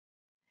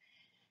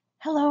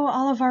Hello,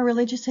 all of our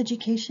religious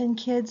education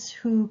kids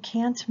who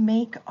can't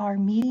make our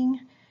meeting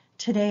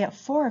today at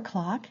 4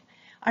 o'clock.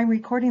 I'm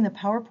recording the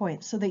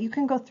PowerPoint so that you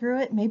can go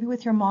through it maybe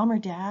with your mom or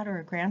dad or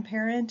a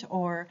grandparent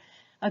or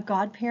a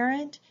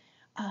godparent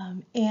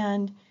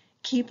and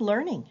keep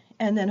learning.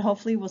 And then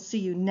hopefully we'll see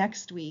you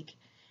next week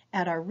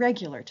at our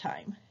regular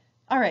time.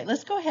 All right,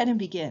 let's go ahead and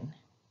begin.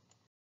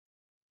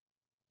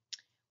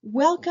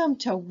 Welcome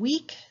to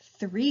week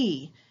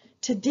 3.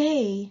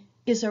 Today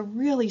is a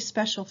really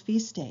special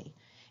feast day.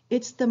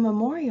 It's the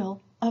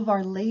memorial of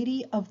Our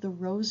Lady of the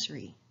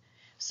Rosary.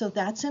 So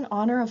that's in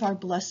honor of our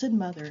Blessed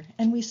Mother,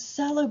 and we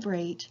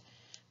celebrate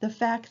the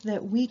fact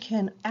that we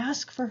can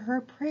ask for her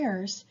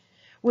prayers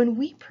when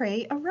we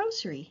pray a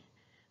rosary.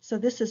 So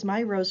this is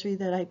my rosary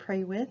that I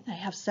pray with. I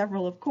have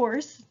several, of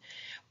course,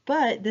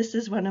 but this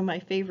is one of my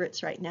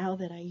favorites right now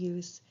that I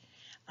use.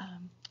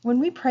 When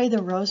we pray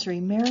the rosary,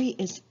 Mary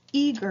is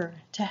eager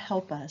to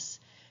help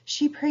us.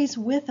 She prays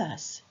with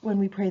us when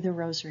we pray the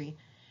rosary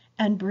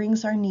and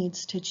brings our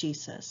needs to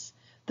Jesus.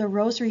 The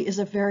rosary is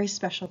a very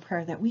special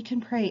prayer that we can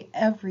pray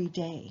every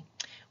day.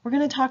 We're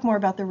going to talk more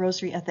about the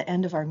rosary at the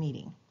end of our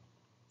meeting.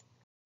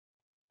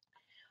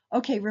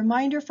 Okay,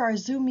 reminder for our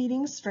Zoom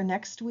meetings for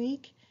next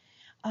week.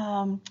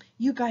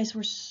 You guys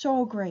were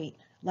so great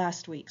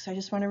last week. So I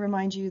just want to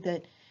remind you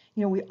that,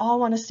 we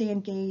all want to stay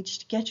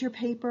engaged. Get your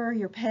paper,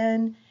 your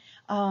pen.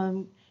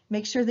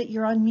 Make sure that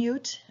you're on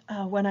mute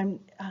when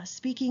I'm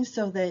speaking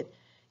so that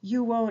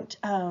you won't,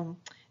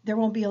 there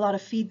won't be a lot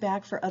of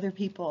feedback for other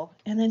people.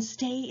 And then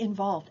stay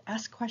involved.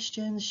 Ask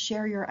questions,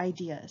 share your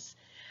ideas.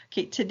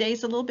 Okay,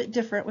 today's a little bit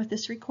different with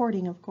this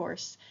recording, of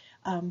course.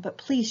 But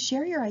please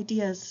share your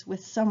ideas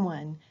with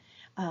someone,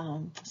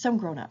 some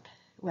grown-up,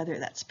 whether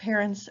that's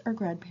parents or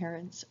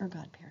grandparents or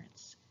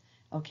godparents.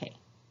 Okay.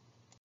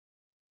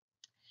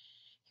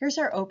 Here's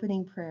our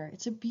opening prayer.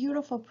 It's a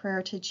beautiful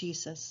prayer to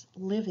Jesus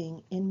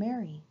living in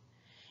Mary.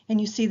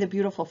 And you see the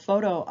beautiful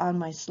photo on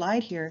my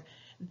slide here.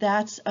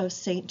 That's of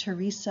Saint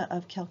Teresa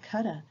of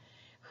Calcutta,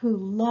 who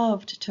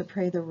loved to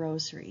pray the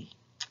rosary.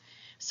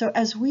 So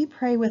as we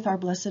pray with our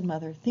Blessed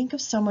Mother, think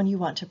of someone you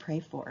want to pray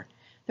for.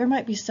 There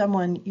might be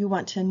someone you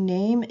want to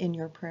name in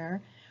your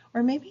prayer,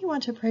 or maybe you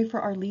want to pray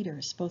for our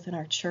leaders, both in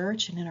our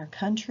church and in our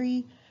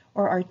country,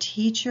 or our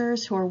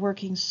teachers who are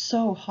working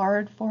so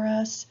hard for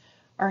us,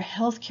 our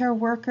healthcare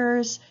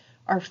workers,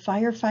 our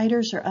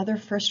firefighters or other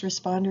first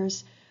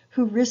responders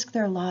who risk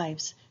their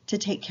lives to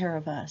take care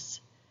of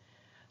us.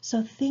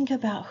 So think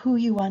about who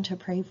you want to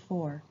pray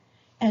for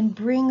and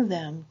bring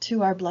them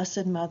to our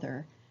Blessed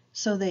Mother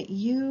so that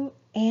you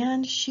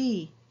and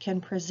she can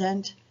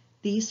present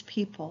these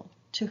people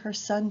to her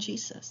Son,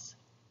 Jesus.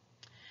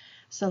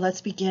 So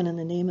let's begin in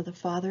the name of the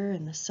Father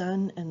and the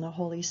Son and the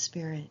Holy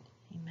Spirit.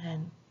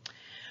 Amen.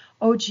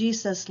 O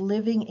Jesus,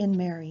 living in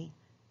Mary,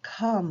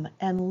 come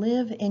and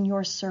live in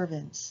your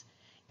servants,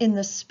 in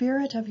the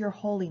spirit of your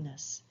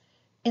holiness,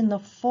 in the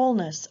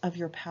fullness of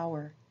your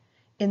power,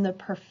 in the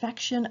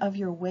perfection of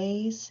your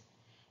ways,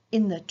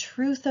 in the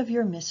truth of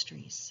your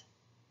mysteries.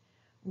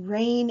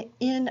 Reign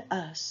in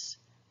us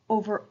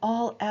over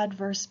all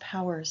adverse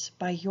powers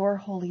by your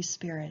Holy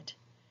Spirit,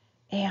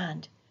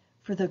 and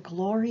for the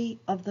glory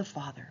of the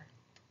Father.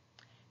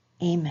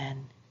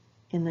 Amen.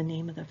 In the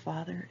name of the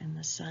Father, and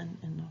the Son,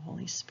 and the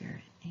Holy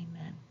Spirit.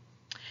 Amen.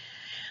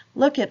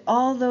 Look at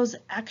all those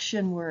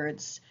action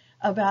words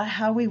about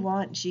how we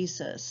want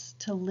Jesus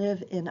to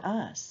live in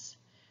us,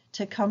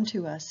 to come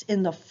to us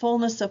in the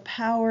fullness of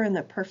power and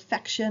the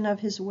perfection of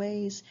his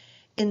ways,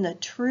 in the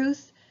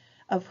truth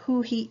of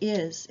who he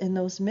is in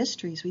those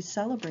mysteries we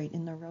celebrate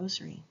in the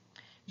Rosary.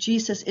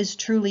 Jesus is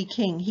truly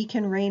King. He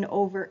can reign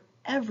over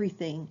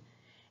everything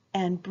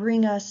and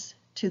bring us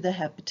to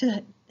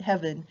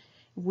heaven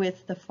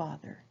with the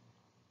Father.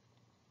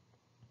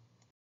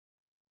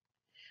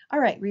 All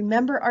right,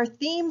 remember our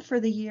theme for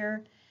the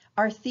year.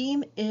 Our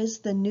theme is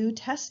the New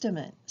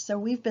Testament. So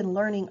we've been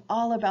learning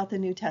all about the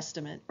New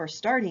Testament, or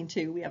starting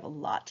to. We have a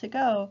lot to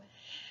go.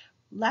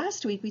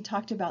 Last week we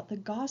talked about the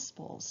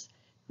Gospels.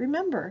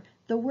 Remember,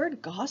 the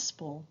word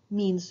gospel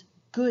means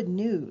good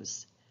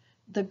news.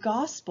 The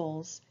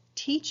Gospels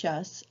teach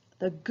us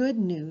the good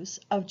news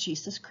of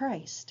Jesus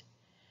Christ.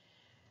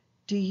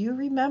 Do you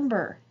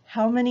remember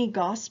how many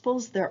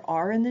Gospels there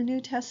are in the New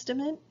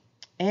Testament?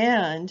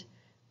 And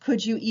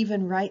could you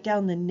even write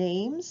down the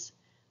names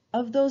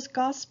of those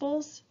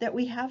Gospels that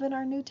we have in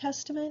our New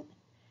Testament?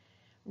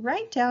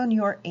 Write down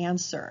your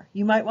answer.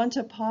 You might want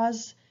to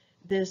pause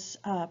this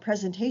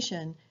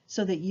presentation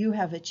so that you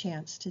have a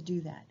chance to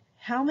do that.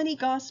 How many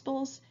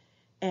Gospels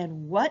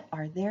and what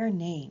are their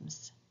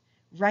names?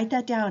 Write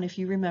that down if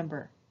you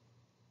remember.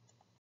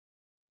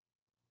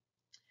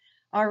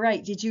 All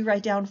right, did you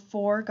write down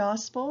 4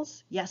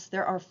 Gospels? Yes,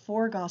 there are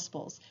 4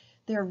 Gospels.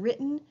 They're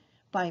written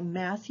by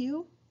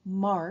Matthew,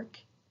 Mark,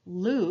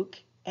 Luke,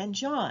 and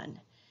John.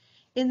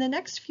 In the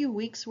next few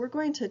weeks, we're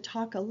going to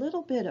talk a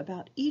little bit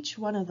about each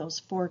one of those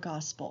 4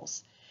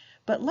 Gospels.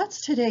 But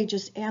let's today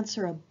just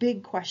answer a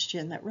big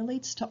question that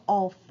relates to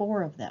all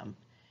 4 of them.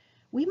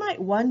 We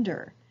might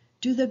wonder,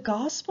 do the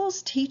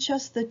Gospels teach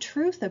us the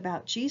truth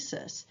about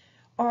Jesus,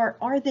 Or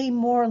are they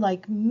more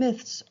like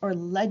myths or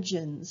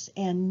legends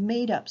and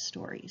made-up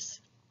stories?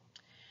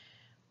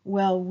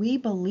 Well, we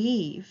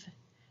believe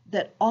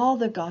that all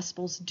the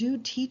Gospels do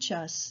teach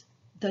us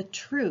the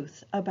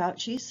truth about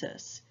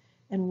Jesus.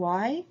 And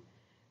why?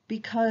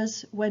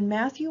 Because when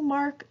Matthew,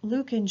 Mark,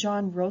 Luke, and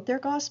John wrote their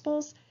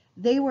Gospels,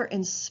 they were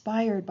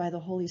inspired by the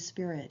Holy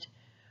Spirit,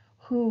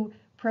 who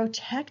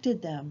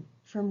protected them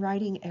from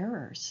writing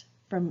errors,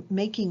 from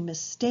making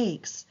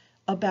mistakes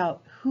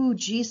about who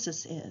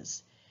Jesus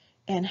is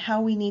and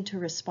how we need to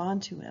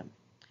respond to him.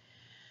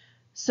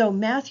 So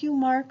Matthew,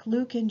 Mark,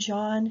 Luke, and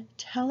John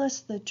tell us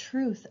the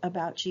truth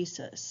about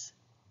Jesus.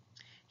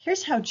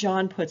 Here's how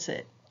John puts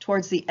it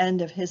towards the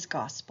end of his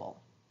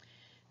gospel.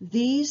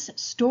 These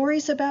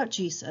stories about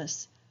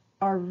Jesus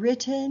are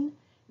written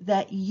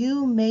that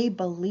you may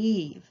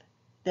believe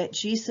that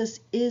Jesus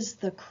is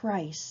the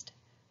Christ,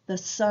 the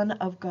Son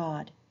of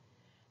God,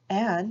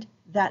 and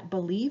that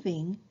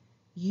believing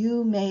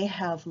you may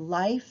have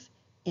life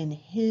in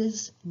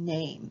his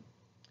name.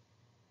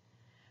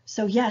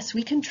 So yes,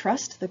 we can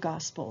trust the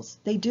Gospels.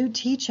 They do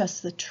teach us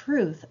the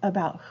truth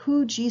about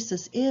who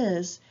Jesus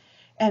is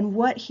and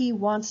what he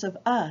wants of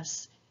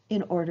us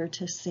in order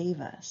to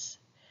save us.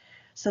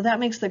 So that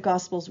makes the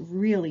Gospels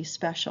really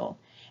special.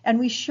 And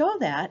we show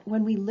that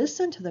when we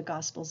listen to the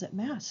Gospels at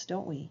Mass,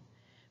 don't we?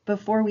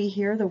 Before we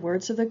hear the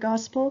words of the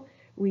Gospel,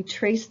 we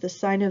trace the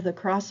sign of the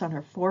cross on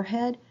our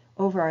forehead,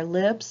 over our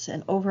lips,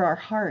 and over our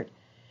heart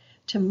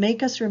to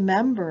make us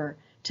remember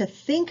to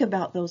think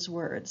about those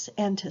words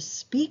and to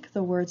speak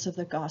the words of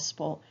the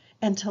Gospel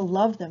and to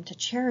love them, to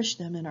cherish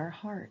them in our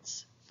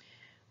hearts.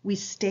 We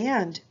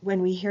stand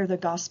when we hear the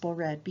Gospel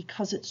read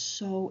because it's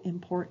so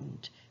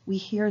important. We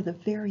hear the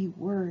very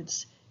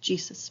words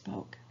Jesus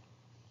spoke.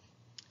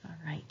 All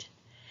right.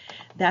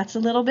 That's a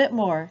little bit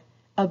more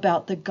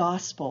about the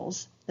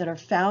Gospels that are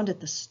found at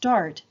the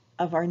start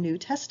of our New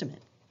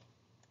Testament.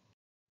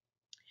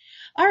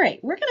 All right,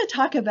 we're going to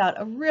talk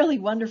about a really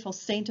wonderful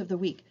saint of the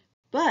week,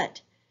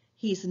 but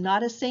he's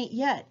not a saint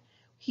yet.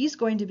 He's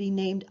going to be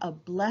named a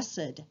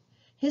blessed.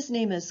 His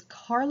name is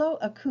Carlo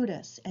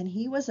Acutis, and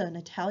he was an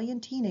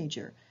Italian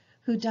teenager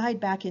who died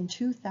back in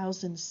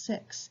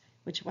 2006,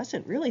 which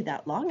wasn't really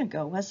that long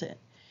ago, was it?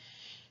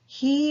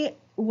 He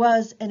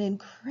was an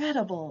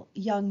incredible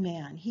young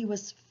man. He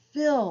was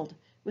filled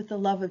with the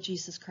love of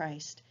Jesus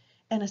Christ,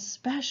 and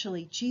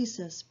especially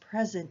Jesus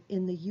present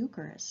in the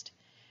Eucharist.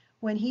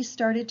 When he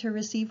started to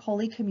receive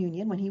Holy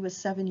Communion when he was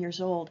 7 years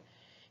old,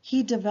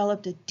 he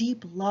developed a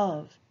deep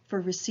love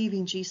for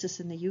receiving Jesus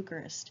in the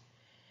Eucharist.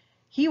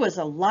 He was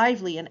a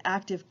lively and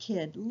active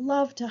kid,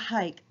 loved to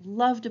hike,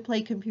 loved to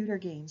play computer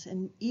games,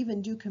 and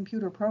even do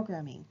computer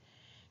programming.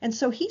 And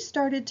so he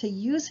started to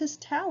use his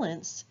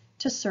talents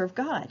to serve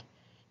God.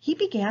 He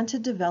began to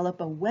develop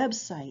a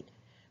website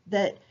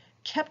that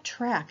kept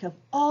track of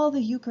all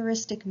the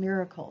Eucharistic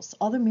miracles,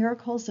 all the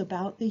miracles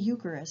about the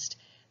Eucharist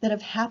that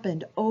have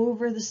happened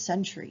over the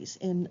centuries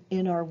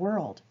in our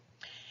world.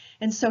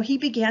 And so he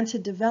began to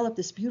develop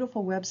this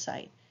beautiful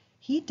website.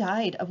 He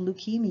died of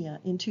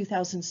leukemia in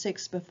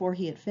 2006 before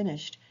he had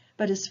finished,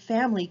 but his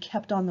family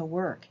kept on the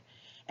work.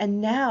 And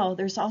now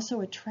there's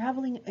also a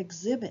traveling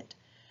exhibit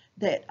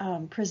that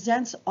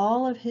presents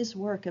all of his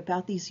work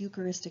about these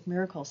Eucharistic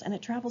miracles, and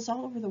it travels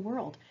all over the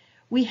world.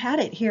 We had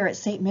it here at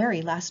St.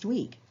 Mary last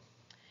week.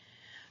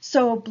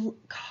 So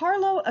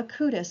Carlo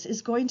Acutis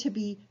is going to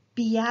be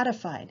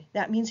beatified.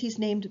 That means he's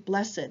named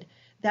blessed.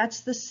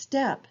 That's the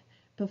step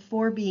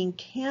before being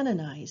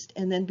canonized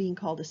and then being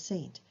called a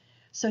saint.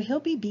 So he'll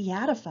be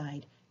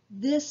beatified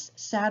this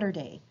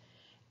Saturday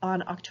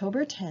on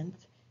October 10th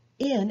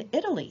in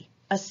Italy,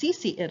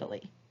 Assisi,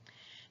 Italy.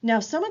 Now,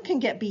 someone can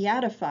get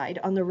beatified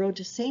on the road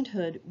to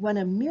sainthood when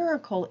a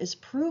miracle is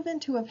proven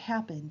to have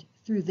happened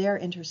through their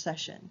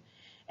intercession.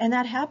 And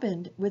that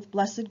happened with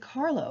Blessed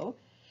Carlo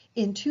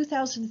in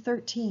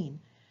 2013.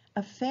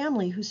 A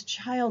family whose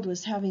child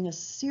was having a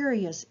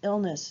serious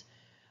illness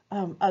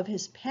of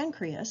his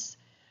pancreas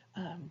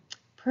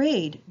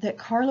prayed that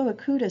Carlo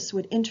Acutis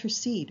would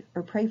intercede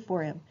or pray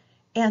for him,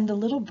 and the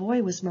little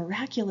boy was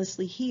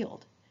miraculously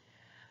healed.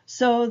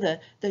 So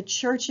the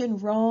church in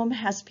Rome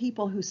has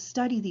people who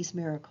study these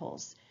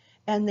miracles,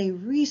 and they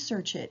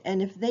research it,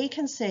 and if they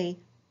can say,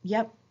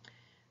 yep,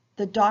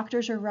 the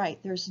doctors are right,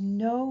 there's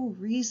no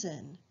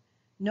reason,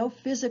 no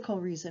physical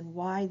reason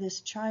why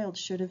this child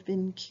should have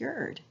been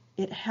cured.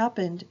 It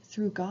happened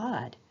through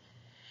God.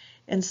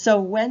 And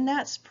so when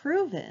that's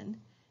proven,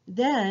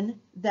 then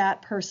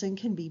that person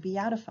can be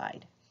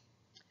beatified.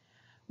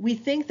 We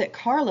think that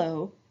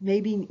Carlo may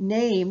be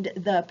named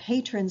the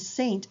patron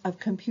saint of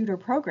computer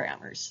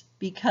programmers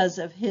because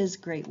of his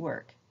great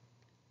work.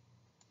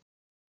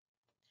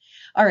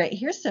 All right,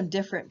 here's some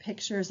different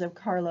pictures of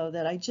Carlo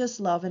that I just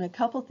love, and a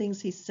couple things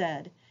he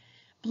said.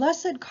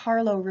 Blessed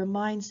Carlo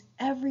reminds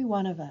every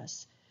one of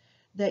us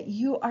that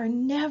you are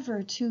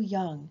never too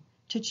young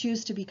to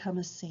choose to become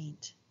a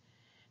saint.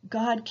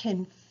 God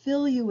can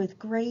fill you with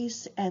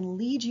grace and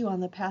lead you on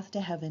the path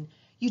to heaven.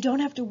 You don't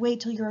have to wait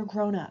till you're a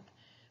grown-up.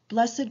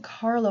 Blessed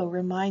Carlo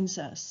reminds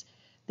us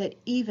that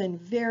even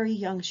very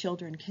young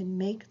children can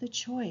make the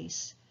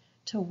choice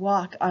to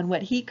walk on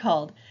what he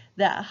called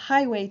that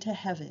highway to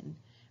heaven,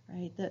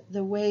 right?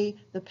 The way,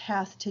 the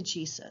path to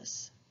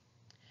Jesus.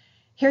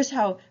 Here's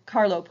how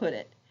Carlo put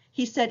it.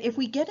 He said, if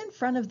we get in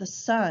front of the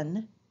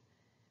sun,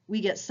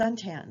 we get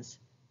suntans.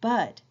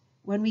 But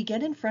when we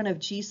get in front of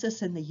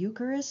Jesus and the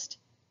Eucharist,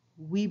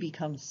 we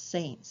become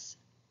saints.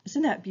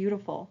 Isn't that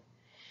beautiful?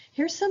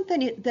 Here's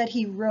something that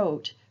he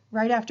wrote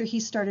right after he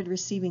started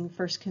receiving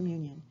First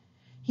Communion.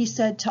 He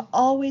said, to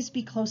always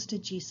be close to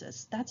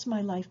Jesus. That's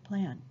my life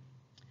plan.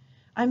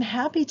 I'm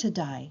happy to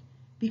die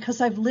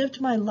because I've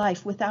lived my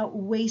life without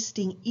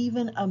wasting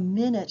even a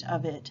minute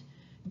of it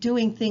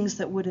doing things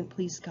that wouldn't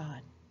please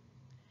God.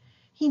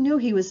 He knew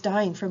he was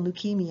dying from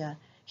leukemia.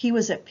 He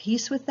was at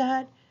peace with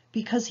that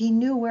because he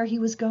knew where he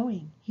was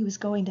going. He was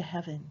going to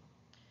heaven.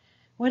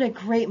 What a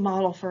great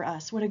model for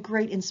us. What a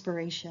great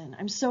inspiration.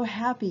 I'm so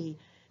happy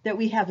that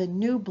we have a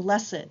new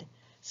blessed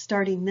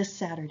starting this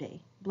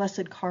Saturday,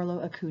 Blessed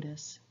Carlo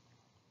Acutis.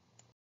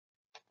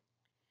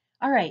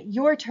 All right,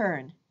 your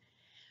turn.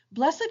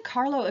 Blessed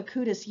Carlo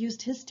Acutis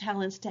used his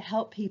talents to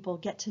help people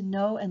get to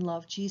know and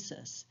love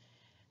Jesus.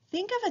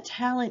 Think of a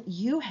talent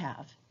you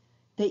have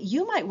that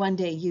you might one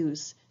day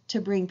use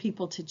to bring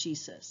people to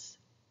Jesus.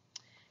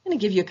 I'm going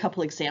to give you a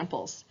couple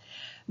examples.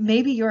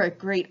 Maybe you're a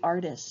great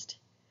artist.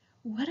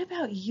 What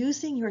about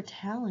using your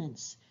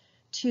talents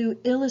to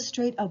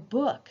illustrate a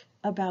book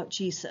about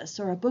Jesus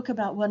or a book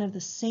about one of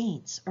the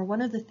saints or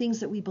one of the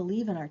things that we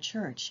believe in our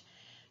church?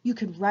 You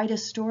could write a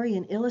story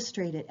and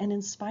illustrate it and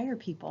inspire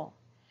people.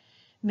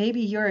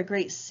 Maybe you're a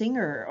great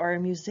singer or a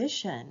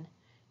musician.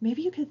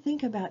 Maybe you could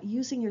think about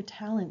using your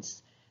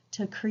talents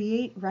to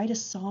write a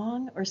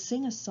song or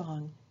sing a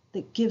song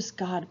that gives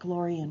God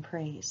glory and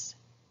praise.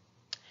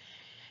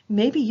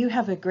 Maybe you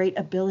have a great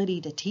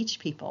ability to teach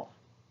people.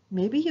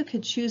 Maybe you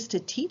could choose to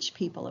teach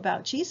people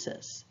about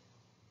Jesus.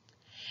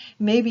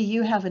 Maybe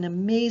you have an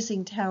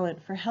amazing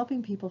talent for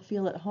helping people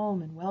feel at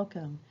home and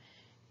welcome,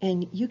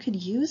 and you could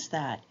use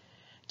that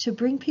to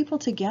bring people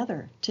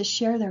together, to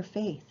share their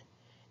faith,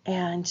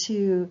 and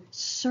to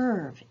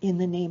serve in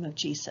the name of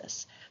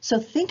Jesus. So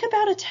think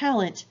about a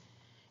talent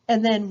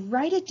and then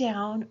write it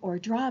down or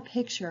draw a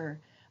picture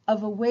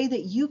of a way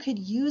that you could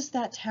use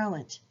that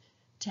talent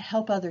to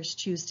help others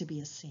choose to be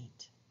a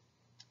saint.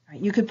 All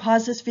right, you could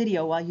pause this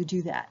video while you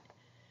do that.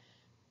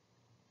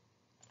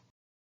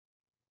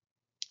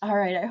 All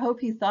right, I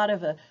hope you thought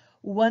of a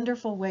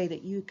wonderful way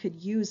that you could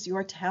use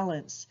your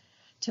talents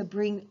to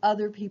bring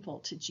other people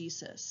to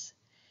Jesus.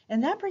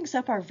 And that brings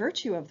up our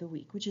virtue of the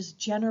week, which is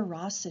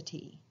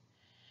generosity.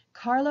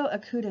 Carlo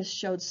Acutis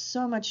showed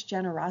so much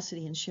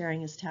generosity in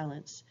sharing his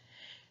talents.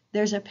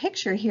 There's a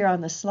picture here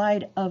on the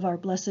slide of our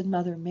Blessed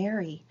Mother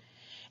Mary,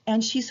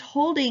 and she's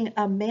holding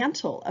a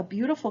mantle, a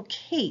beautiful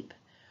cape,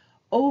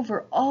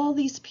 over all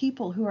these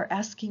people who are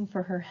asking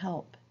for her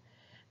help.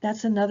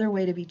 That's another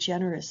way to be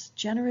generous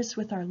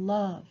with our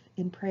love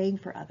in praying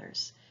for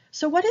others.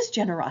 So what is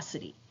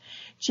generosity?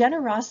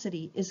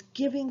 Generosity is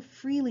giving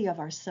freely of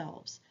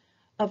ourselves,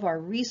 of our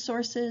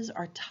resources,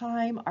 our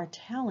time, our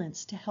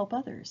talents to help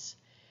others.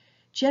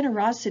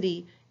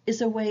 Generosity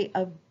is a way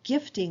of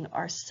gifting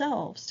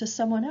ourselves to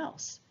someone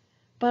else,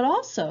 but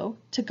also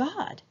to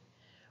God.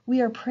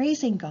 We are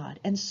praising God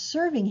and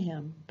serving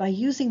Him by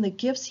using the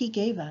gifts He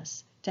gave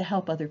us to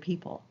help other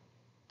people.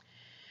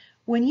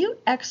 When you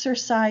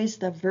exercise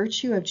the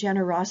virtue of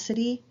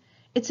generosity,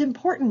 it's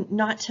important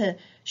not to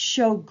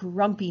show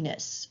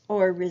grumpiness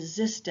or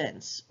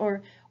resistance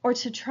or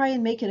to try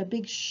and make it a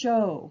big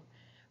show,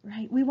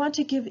 right? We want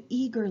to give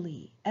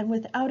eagerly and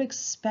without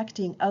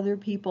expecting other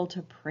people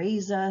to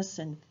praise us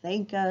and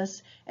thank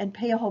us and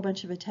pay a whole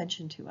bunch of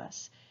attention to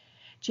us.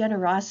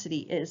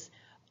 Generosity is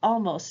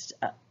almost,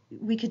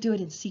 we could do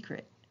it in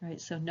secret,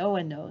 right? So no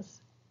one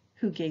knows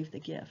who gave the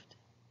gift.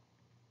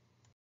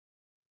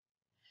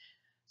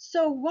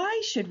 So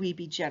why should we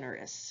be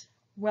generous?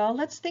 Well,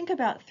 let's think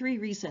about 3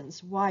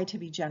 reasons why to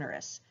be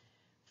generous.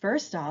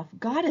 First off,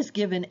 God has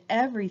given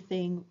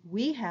everything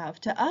we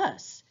have to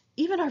us,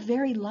 even our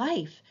very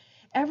life.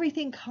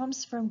 Everything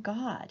comes from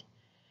God.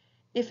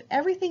 If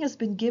everything has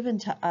been given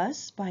to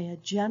us by a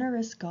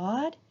generous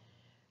God,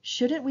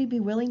 shouldn't we be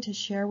willing to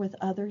share with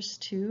others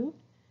too?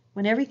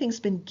 When everything's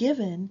been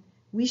given,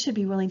 we should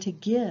be willing to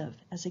give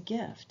as a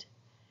gift.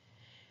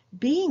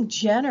 Being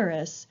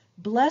generous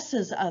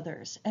blesses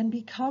others and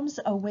becomes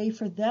a way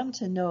for them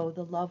to know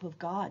the love of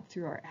God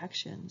through our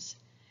actions.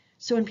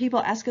 So when people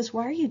ask us,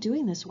 why are you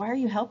doing this? Why are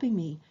you helping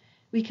me?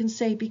 We can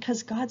say,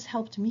 because God's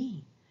helped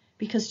me,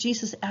 because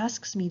Jesus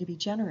asks me to be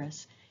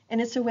generous.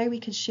 And it's a way we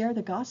can share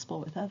the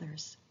gospel with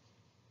others.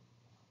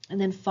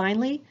 And then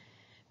finally,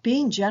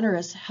 being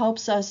generous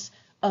helps us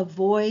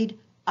avoid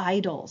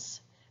idols.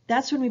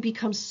 That's when we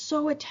become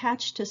so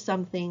attached to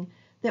something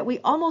that we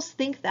almost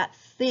think that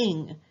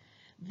thing,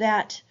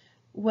 that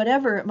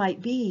whatever it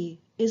might be,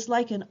 is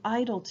like an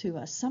idol to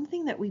us,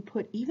 something that we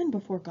put even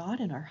before God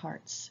in our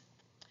hearts.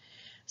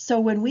 So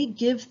when we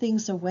give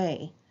things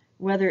away,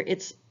 whether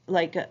it's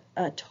like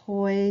a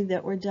toy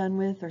that we're done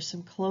with or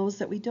some clothes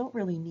that we don't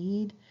really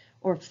need,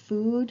 or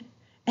food,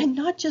 and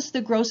not just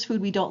the gross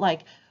food we don't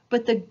like,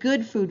 but the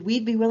good food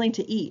we'd be willing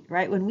to eat,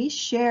 right? When we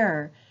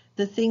share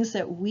the things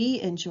that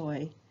we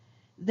enjoy,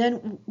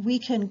 then we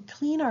can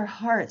clean our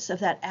hearts of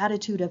that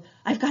attitude of,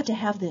 I've got to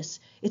have this.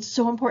 It's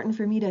so important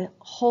for me to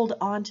hold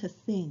on to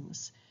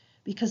things,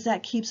 because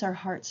that keeps our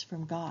hearts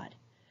from God.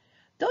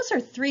 Those are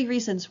 3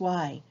 reasons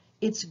why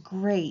it's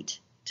great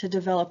to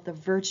develop the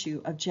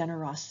virtue of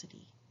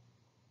generosity.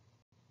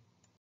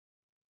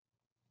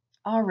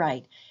 All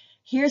right,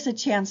 here's a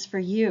chance for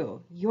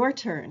you, your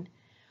turn.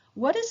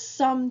 What is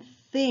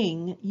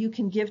something you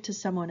can give to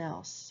someone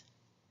else?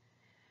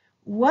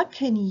 What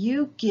can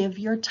you give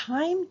your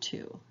time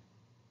to?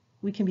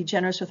 We can be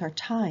generous with our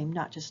time,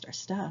 not just our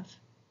stuff.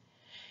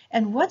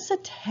 And what's a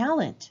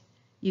talent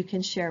you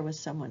can share with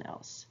someone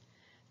else?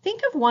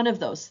 Think of one of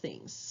those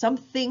things,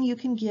 something you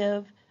can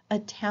give, a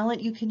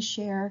talent you can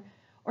share,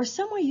 or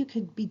some way you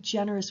could be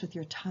generous with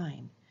your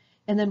time.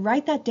 And then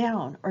write that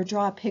down or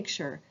draw a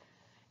picture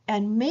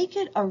and make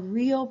it a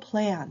real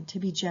plan to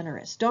be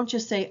generous. Don't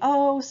just say,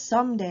 oh,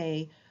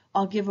 someday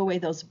I'll give away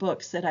those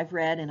books that I've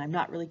read and I'm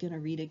not really going to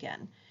read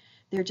again.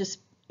 They're just,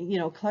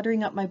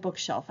 cluttering up my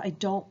bookshelf. I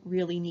don't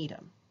really need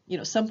them.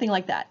 Something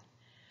like that.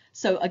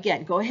 So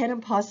again, go ahead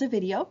and pause the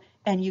video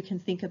and you can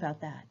think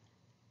about that.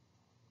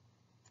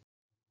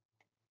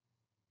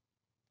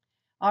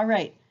 All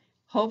right,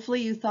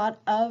 hopefully you thought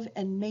of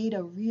and made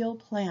a real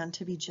plan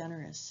to be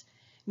generous.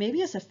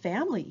 Maybe as a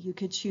family, you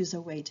could choose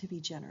a way to be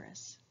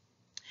generous.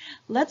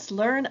 Let's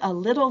learn a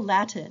little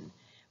Latin.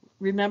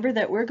 Remember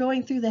that we're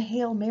going through the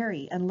Hail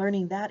Mary and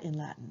learning that in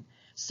Latin.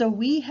 So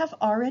we have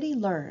already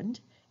learned,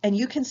 and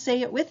you can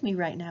say it with me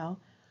right now,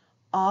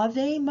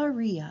 Ave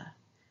Maria,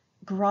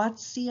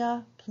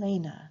 gratia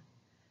plena,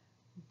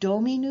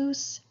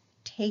 Dominus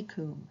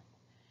tecum.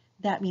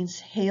 That means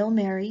Hail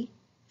Mary,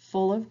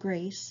 full of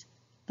grace,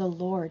 the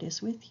Lord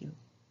is with you.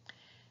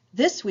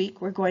 This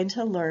week we're going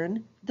to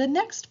learn the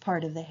next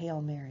part of the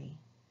Hail Mary.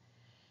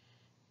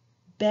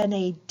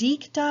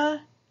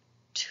 Benedicta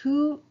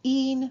tu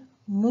in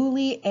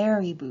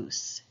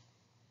mulieribus.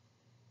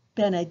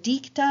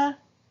 Benedicta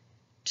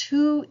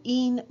tu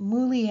in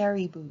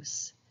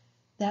mulieribus.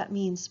 That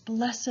means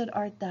blessed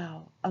art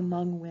thou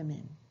among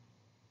women.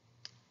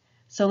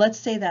 So let's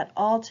say that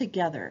all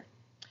together.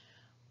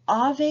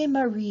 Ave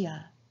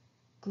Maria,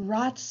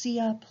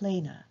 gratia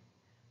plena,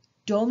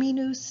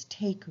 Dominus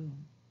tecum.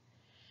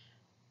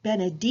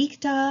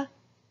 Benedicta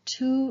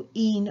tu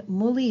in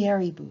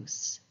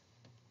mulieribus.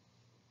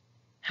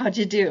 How'd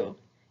you do?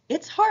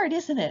 It's hard,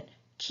 isn't it?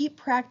 Keep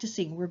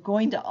practicing. We're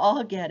going to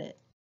all get it.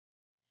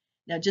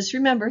 Now just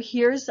remember,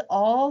 here's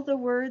all the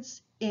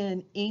words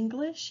in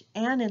English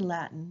and in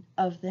Latin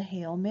of the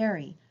Hail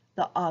Mary,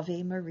 the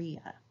Ave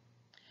Maria.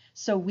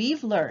 So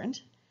we've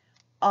learned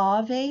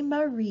Ave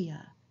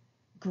Maria,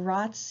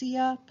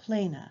 gratia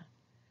plena,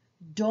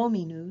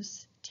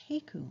 Dominus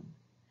tecum.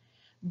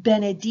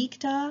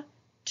 Benedicta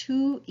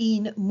tu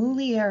in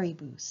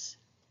mulieribus.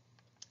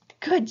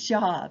 Good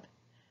job.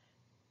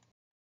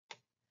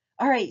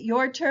 All right,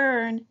 your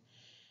turn.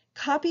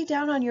 Copy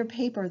down on your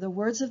paper the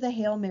words of the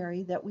Hail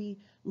Mary that we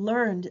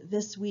learned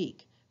this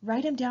week.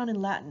 Write them down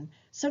in Latin.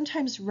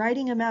 Sometimes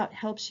writing them out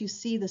helps you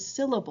see the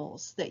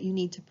syllables that you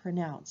need to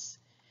pronounce.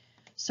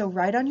 So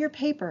write on your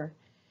paper,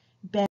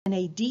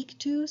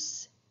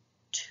 Benedictus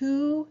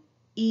tu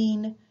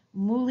in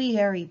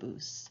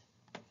mulieribus.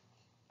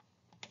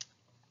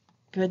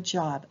 Good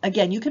job.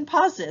 Again, you can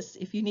pause this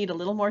if you need a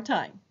little more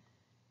time.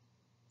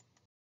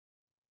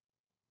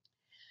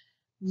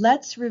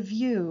 Let's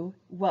review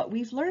what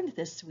we've learned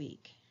this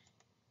week.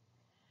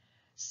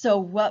 So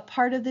what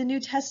part of the New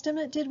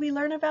Testament did we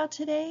learn about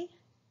today?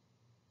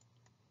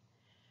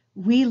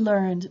 We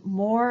learned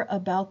more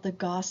about the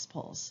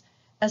Gospels,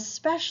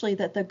 especially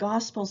that the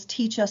Gospels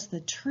teach us the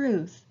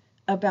truth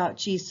about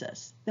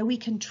Jesus, that we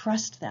can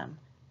trust them,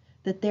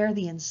 that they're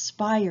the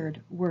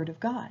inspired Word of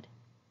God.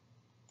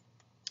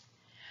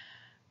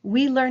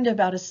 We learned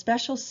about a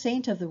special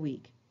saint of the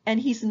week, and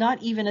he's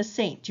not even a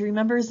saint. Do you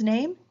remember his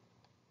name?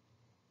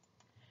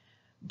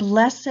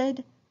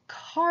 Blessed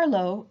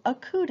Carlo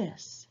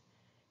Acutis.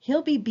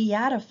 He'll be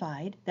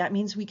beatified, that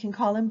means we can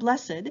call him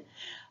blessed,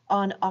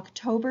 on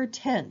October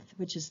 10th,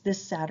 which is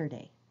this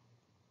Saturday.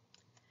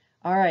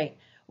 All right,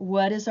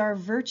 what is our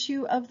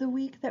virtue of the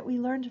week that we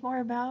learned more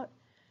about?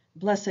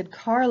 Blessed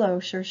Carlo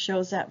sure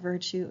shows that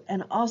virtue,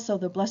 and also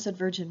the Blessed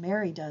Virgin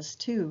Mary does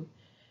too.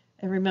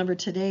 And remember,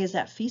 today is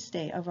that feast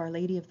day of Our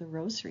Lady of the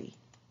Rosary.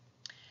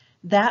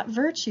 That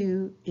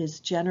virtue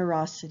is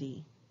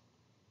generosity.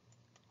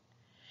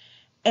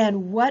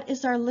 And what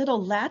is our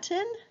little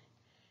Latin?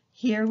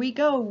 Here we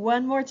go.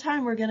 One more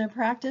time, we're going to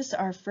practice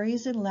our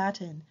phrase in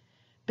Latin.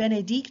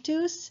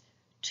 Benedictus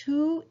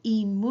tu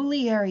in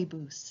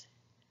mulieribus.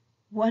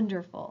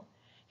 Wonderful.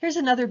 Here's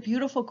another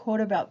beautiful quote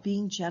about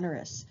being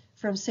generous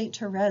from Saint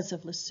Therese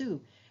of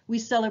Lisieux. We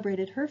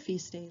celebrated her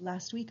feast day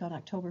last week on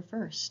October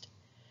 1st.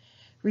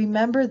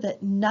 Remember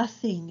that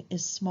nothing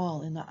is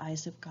small in the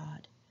eyes of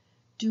God.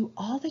 Do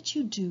all that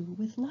you do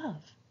with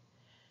love.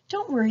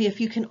 Don't worry if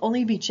you can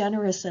only be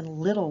generous in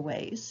little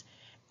ways.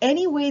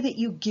 Any way that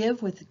you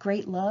give with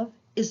great love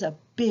is a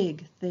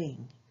big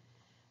thing.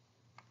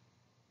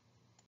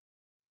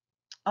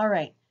 All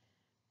right,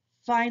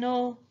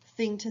 final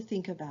thing to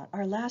think about,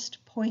 our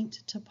last point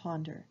to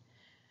ponder.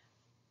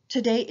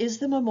 Today is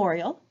the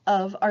memorial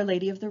of Our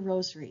Lady of the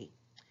Rosary.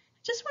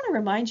 I just want to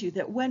remind you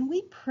that when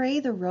we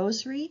pray the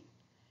Rosary,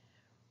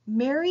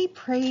 Mary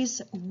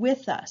prays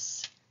with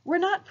us. We're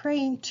not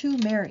praying to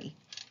Mary.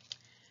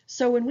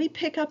 So when we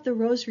pick up the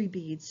rosary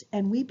beads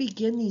and we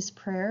begin these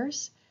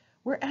prayers,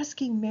 we're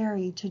asking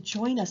Mary to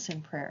join us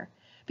in prayer,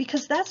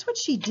 because that's what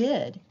she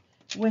did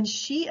when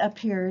she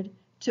appeared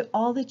to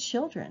all the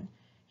children.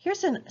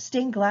 Here's a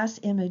stained glass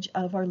image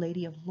of Our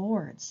Lady of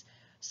Lourdes.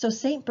 So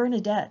Saint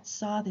Bernadette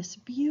saw this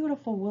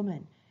beautiful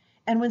woman,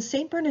 and when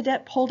Saint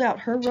Bernadette pulled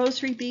out her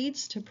rosary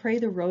beads to pray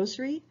the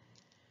rosary,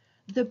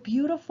 the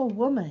beautiful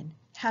woman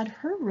had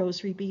her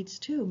rosary beads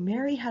too.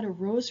 Mary had a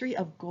rosary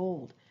of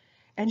gold,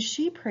 and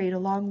she prayed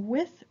along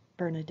with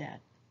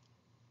Bernadette.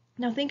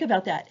 Now think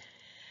about that.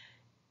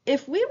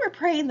 If we were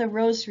praying the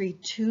rosary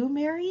to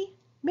Mary,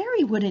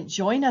 Mary wouldn't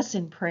join us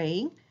in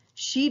praying.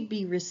 She'd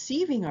be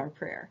receiving our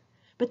prayer.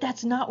 But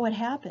that's not what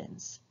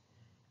happens.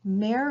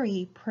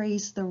 Mary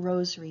prays the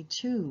rosary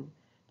too.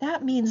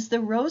 That means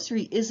the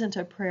rosary isn't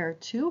a prayer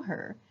to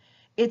her.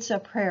 It's a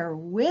prayer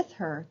with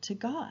her to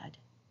God.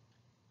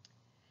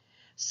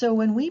 So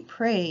when we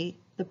pray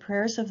the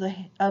prayers of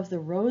the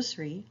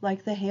rosary,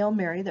 like the Hail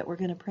Mary that we're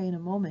going to pray in a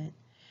moment,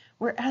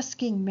 we're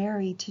asking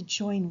Mary to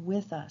join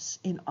with us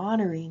in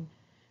honoring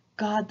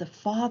God the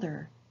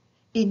Father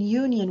in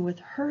union with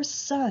her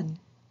Son,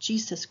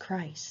 Jesus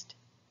Christ.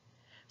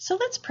 So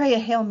let's pray a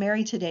Hail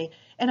Mary today,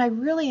 and I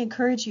really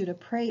encourage you to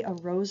pray a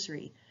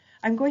rosary.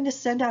 I'm going to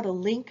send out a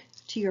link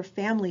to your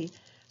family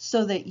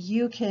so that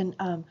you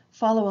can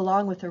follow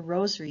along with a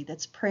rosary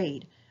that's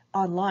prayed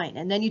online,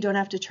 and then you don't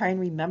have to try and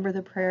remember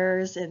the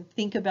prayers and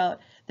think about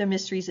the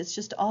mysteries. It's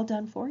just all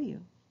done for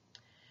you.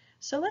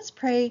 So let's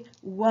pray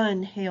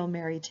one Hail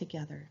Mary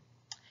together.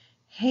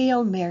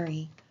 Hail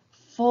Mary,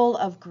 full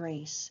of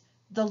grace,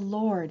 the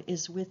Lord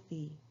is with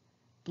thee.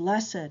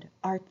 Blessed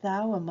art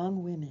thou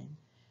among women,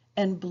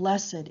 and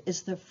blessed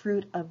is the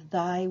fruit of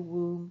thy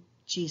womb,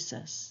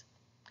 Jesus.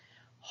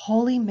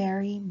 Holy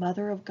Mary,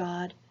 Mother of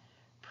God,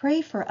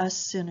 pray for us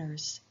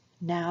sinners,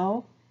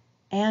 now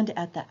and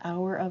at the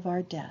hour of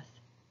our death.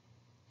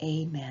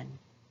 Amen.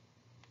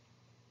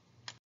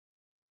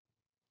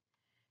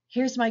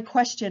 Here's my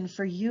question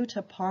for you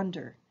to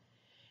ponder.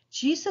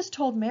 Jesus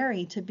told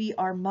Mary to be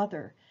our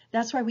mother.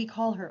 That's why we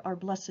call her our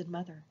Blessed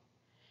Mother.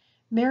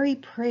 Mary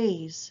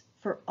prays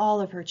for all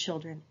of her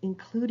children,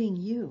 including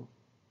you.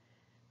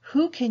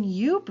 Who can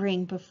you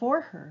bring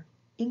before her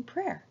in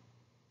prayer?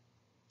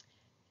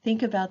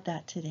 Think about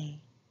that today.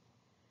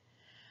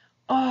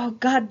 Oh,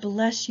 God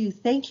bless you.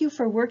 Thank you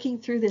for working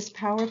through this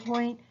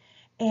PowerPoint,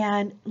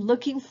 and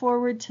looking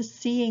forward to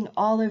seeing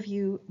all of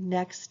you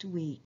next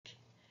week.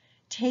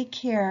 Take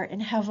care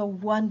and have a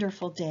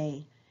wonderful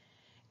day.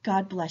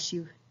 God bless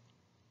you.